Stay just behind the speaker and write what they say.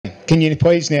Can you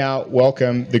please now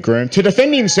welcome the groom to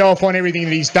defend himself on everything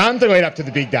that he's done to lead up to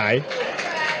the big day.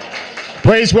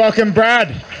 Please welcome Brad.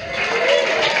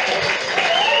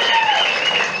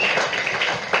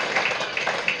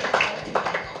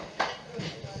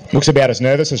 Looks about as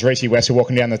nervous as Reece Wester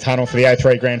walking down the tunnel for the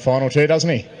 03 Grand Final too, doesn't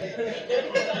he?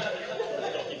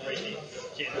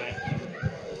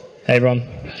 Hey, Ron.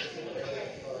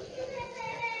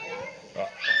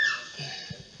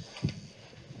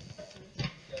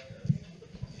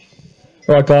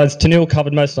 Alright guys, Tennille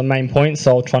covered most of the main points,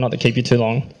 so I'll try not to keep you too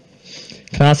long.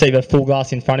 Can I ask that you have a full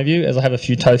glass in front of you, as I have a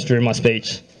few toasts during my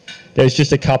speech? There's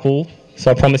just a couple, so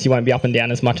I promise you won't be up and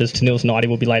down as much as Tennille's 90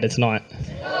 will be later tonight.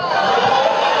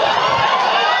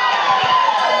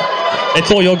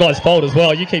 It's all your guys' fault as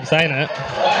well, you keep saying it.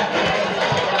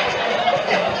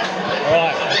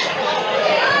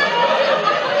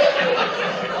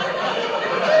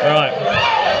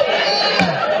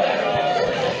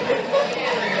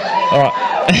 Alright.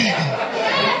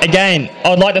 Again,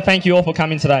 I'd like to thank you all for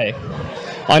coming today.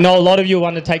 I know a lot of you have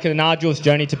undertaken an arduous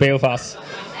journey to be with us.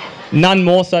 None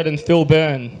more so than Phil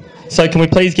Byrne. So can we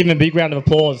please give him a big round of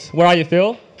applause? Where are you,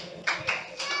 Phil?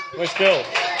 Where's Phil?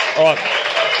 Alright.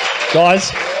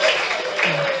 Guys.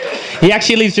 He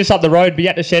actually lives just up the road, but he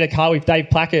had to share a car with Dave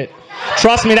Plackett.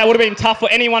 Trust me, that would have been tough for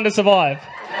anyone to survive.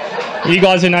 You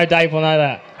guys who know Dave will know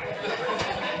that.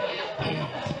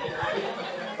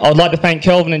 I would like to thank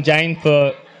Kelvin and Jane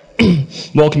for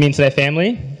welcoming me into their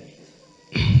family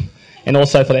and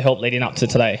also for their help leading up to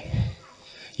today.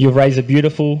 You've raised a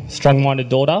beautiful, strong-minded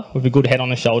daughter with a good head on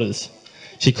her shoulders.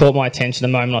 She caught my attention the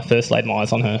moment I first laid my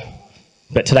eyes on her.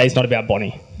 But today's not about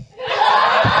Bonnie.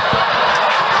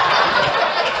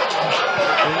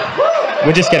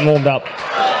 We're just getting warmed up.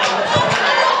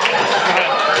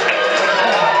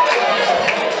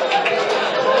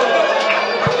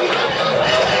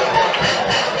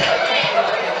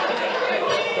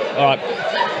 Alright,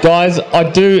 guys, I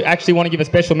do actually want to give a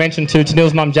special mention to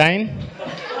Tennille's mum, Jane.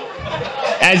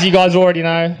 As you guys already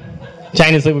know,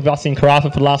 Jane has lived with us in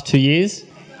Karratha for the last 2 years.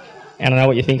 And I know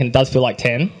what you're thinking, it does feel like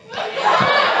 10.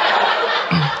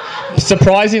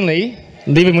 Surprisingly,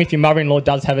 living with your mother-in-law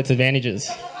does have its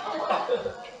advantages.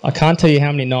 I can't tell you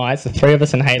how many nights the three of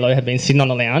us and Halo have been sitting on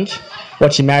the lounge,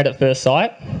 watching Married at First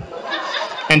Sight.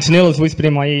 And Tennille has whispered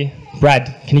in my ear,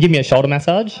 "Brad, can you give me a shoulder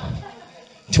massage?"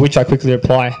 To which I quickly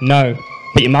reply, "No,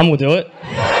 but your mum will do it."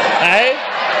 Hey?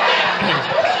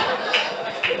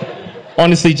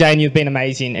 Honestly, Jane, you've been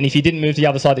amazing. And if you didn't move to the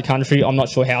other side of the country, I'm not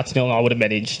sure how Tennille and I would have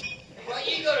managed. Well,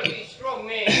 you got to be a strong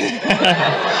man.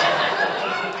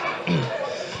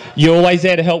 You're always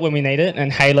there to help when we need it,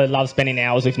 and Halo loves spending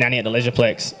hours with Nanny at the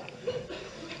Leisureplex.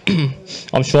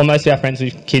 I'm sure most of our friends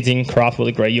with kids in Karratha will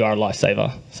agree you are a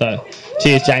lifesaver. So,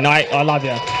 cheers, Jane. I love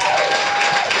you.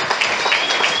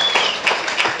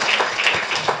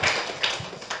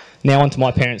 Now on to my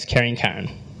parents, Kerry and Karen.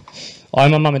 I owe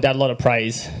my mum and dad a lot of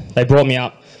praise. They brought me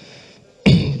up,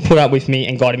 put up with me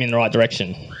and guided me in the right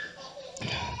direction.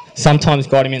 Sometimes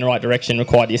guiding me in the right direction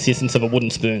required the assistance of a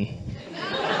wooden spoon.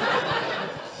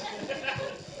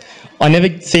 I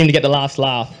never seemed to get the last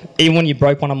laugh. Even when you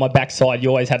broke one on my backside, you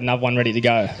always had another one ready to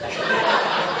go.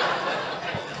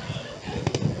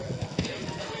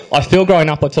 I feel growing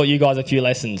up I taught you guys a few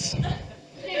lessons.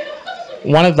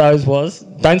 One of those was,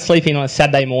 don't sleep in on a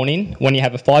Saturday morning when you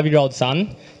have a 5-year-old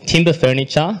son, timber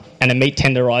furniture, and a meat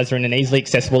tenderiser in an easily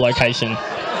accessible location.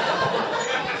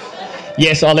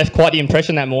 Yes, I left quite the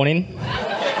impression that morning.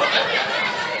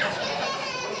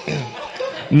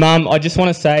 Mum, I just want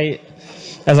to say,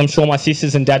 as I'm sure my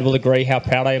sisters and dad will agree, how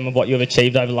proud I am of what you have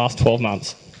achieved over the last 12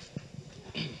 months.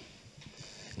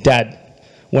 Dad,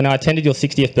 when I attended your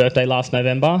 60th birthday last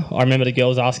November, I remember the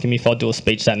girls asking me if I'd do a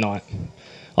speech that night.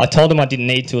 I told them I didn't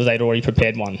need to as they'd already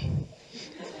prepared one.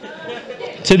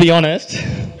 To be honest,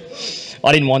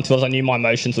 I didn't want to as I knew my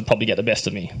emotions would probably get the best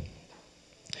of me.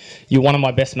 You're one of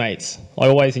my best mates. I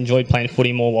always enjoyed playing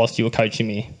footy more whilst you were coaching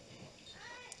me.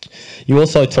 You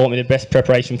also taught me the best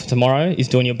preparation for tomorrow is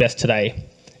doing your best today.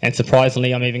 And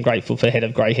surprisingly, I'm even grateful for the head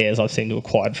of grey hairs I've seemed to have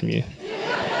acquired from you.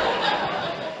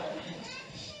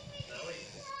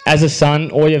 As a son,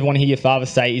 all you ever want to hear your father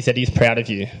say is that he's proud of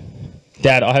you.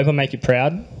 Dad, I hope I make you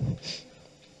proud.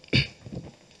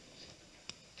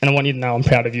 And I want you to know I'm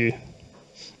proud of you.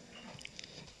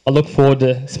 I look forward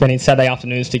to spending Saturday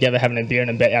afternoons together having a beer and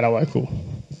a bet at our local.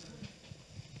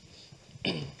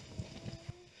 I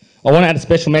want to add a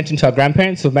special mention to our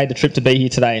grandparents who have made the trip to be here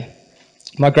today.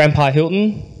 My grandpa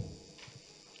Hilton,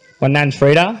 my nan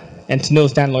Frida, and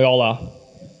Tennille's nan Loyola.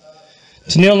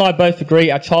 Tennille and I both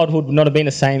agree our childhood would not have been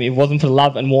the same if it wasn't for the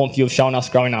love and warmth you have shown us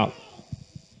growing up.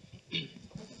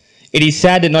 It is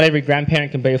sad that not every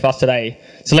grandparent can be with us today,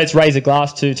 so let's raise a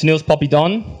glass to Tennille's Poppy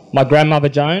Don, my grandmother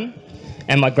Joan,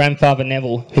 and my grandfather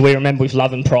Neville, who we remember with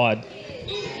love and pride.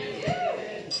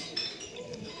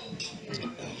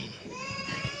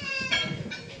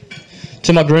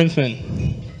 To my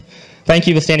groomsmen, thank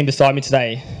you for standing beside me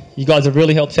today. You guys have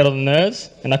really helped settle the nerves,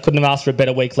 and I couldn't have asked for a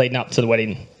better week leading up to the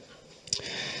wedding.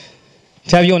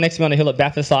 To have you all next to me on the hill at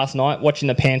Bathurst last night, watching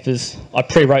the Panthers, I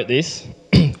pre-wrote this,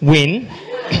 win.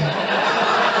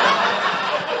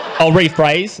 I'll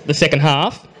rephrase the second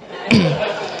half,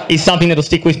 is something that'll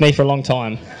stick with me for a long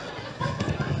time.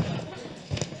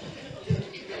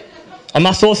 I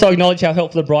must also acknowledge how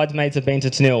helpful the bridesmaids have been to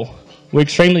Tennille. We're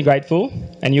extremely grateful,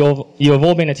 and you have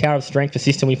all been a tower of strength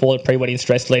assisting with all the pre-wedding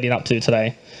stress leading up to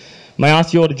today. May I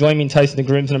ask you all to join me in toasting the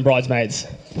grooms and bridesmaids.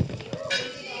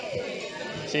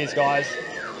 Cheers, guys.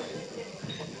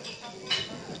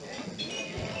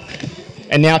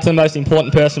 And now to the most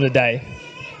important person of the day,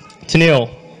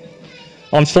 Tennille.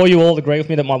 I'm sure you all agree with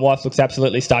me that my wife looks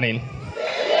absolutely stunning.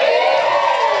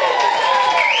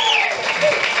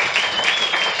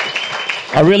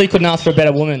 I really couldn't ask for a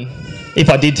better woman. If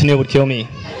I did, Tennille would kill me.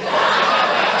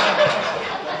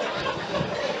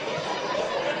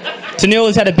 Tennille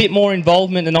has had a bit more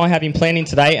involvement than I have in planning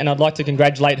today, and I'd like to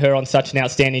congratulate her on such an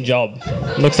outstanding job.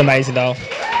 Looks amazing though.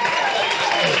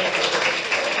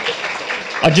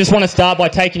 I just want to start by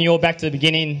taking you all back to the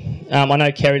beginning. I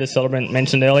know Kerry, the celebrant,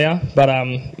 mentioned earlier, but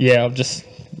yeah, I'll just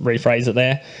rephrase it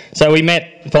there. So we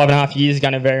met 5.5 years ago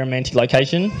in a very romantic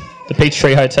location, the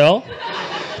Peachtree Hotel.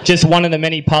 Just one of the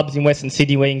many pubs in Western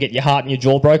Sydney where you can get your heart and your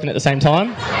jaw broken at the same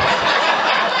time.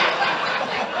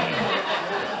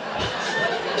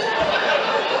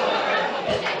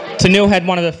 Tennille had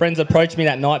one of her friends approach me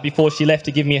that night before she left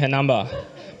to give me her number.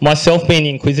 Myself being the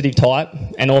inquisitive type,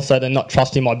 and also the not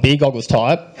trusting my beer goggles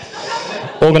type,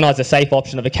 organised a safe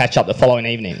option of a catch-up the following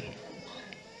evening.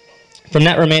 From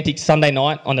that romantic Sunday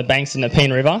night on the banks of the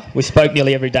Nepean River, we spoke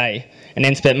nearly every day, and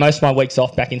then spent most of my weeks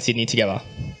off back in Sydney together.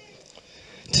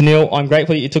 Tennille, I'm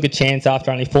grateful that you took a chance after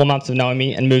only 4 months of knowing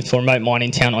me and moved to a remote mining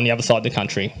town on the other side of the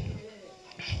country.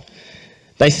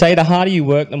 They say the harder you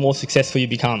work, the more successful you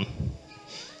become.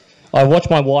 I've watched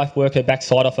my wife work her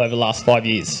backside off over the last 5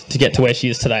 years to get to where she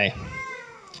is today.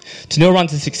 Tennille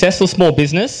runs a successful small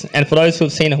business, and for those who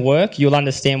have seen her work, you'll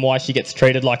understand why she gets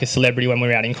treated like a celebrity when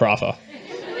we're out in Karratha.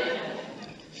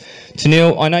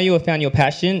 Tennille, I know you have found your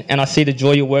passion, and I see the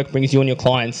joy your work brings you and your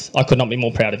clients. I could not be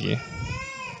more proud of you.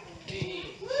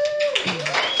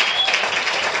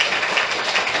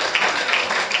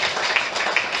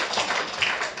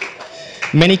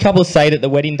 Many couples say that the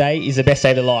wedding day is the best day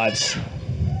of their lives.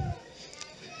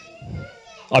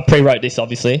 I pre-wrote this,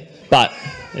 obviously, but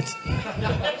it's...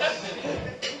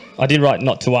 I did write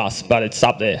not to us, but it's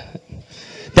up there.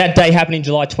 That day happened in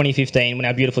July 2015 when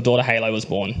our beautiful daughter Halo was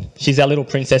born. She's our little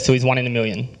princess who is 1 in a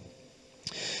million.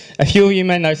 A few of you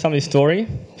may know some of this story,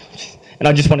 and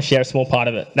I just want to share a small part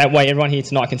of it. That way everyone here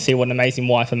tonight can see what an amazing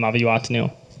wife and mother you are,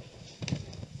 Tennille.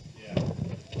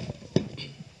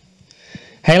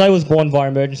 Halo was born via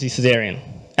emergency caesarean.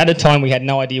 At the time, we had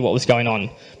no idea what was going on,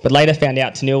 but later found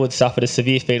out Tennille had suffered a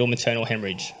severe fetal maternal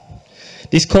hemorrhage.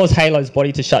 This caused Halo's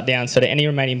body to shut down so that any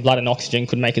remaining blood and oxygen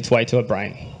could make its way to her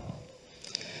brain.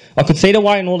 I could see the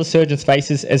worry on all the surgeons'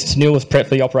 faces as Tennille was prepped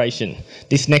for the operation.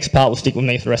 This next part will stick with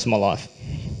me for the rest of my life.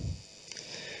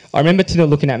 I remember Tennille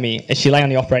looking at me as she lay on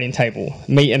the operating table,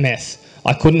 me a mess.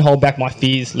 I couldn't hold back my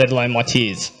fears, let alone my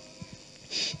tears.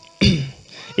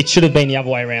 It should have been the other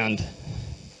way around.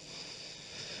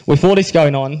 With all this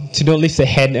going on, Tennille lifts her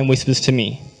head and whispers to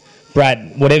me,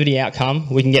 "Brad, whatever the outcome,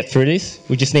 we can get through this.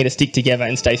 We just need to stick together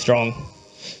and stay strong."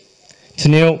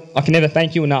 Tennille, I can never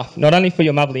thank you enough, not only for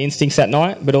your motherly instincts that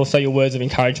night, but also your words of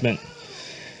encouragement.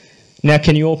 Now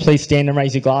can you all please stand and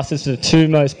raise your glasses to the two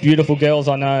most beautiful girls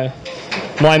I know.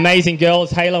 My amazing girls,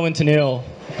 Halo and Tennille.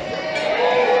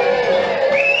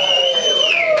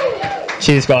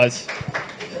 Cheers, guys.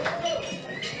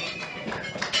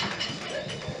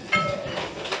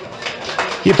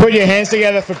 You put your hands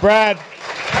together for Brad.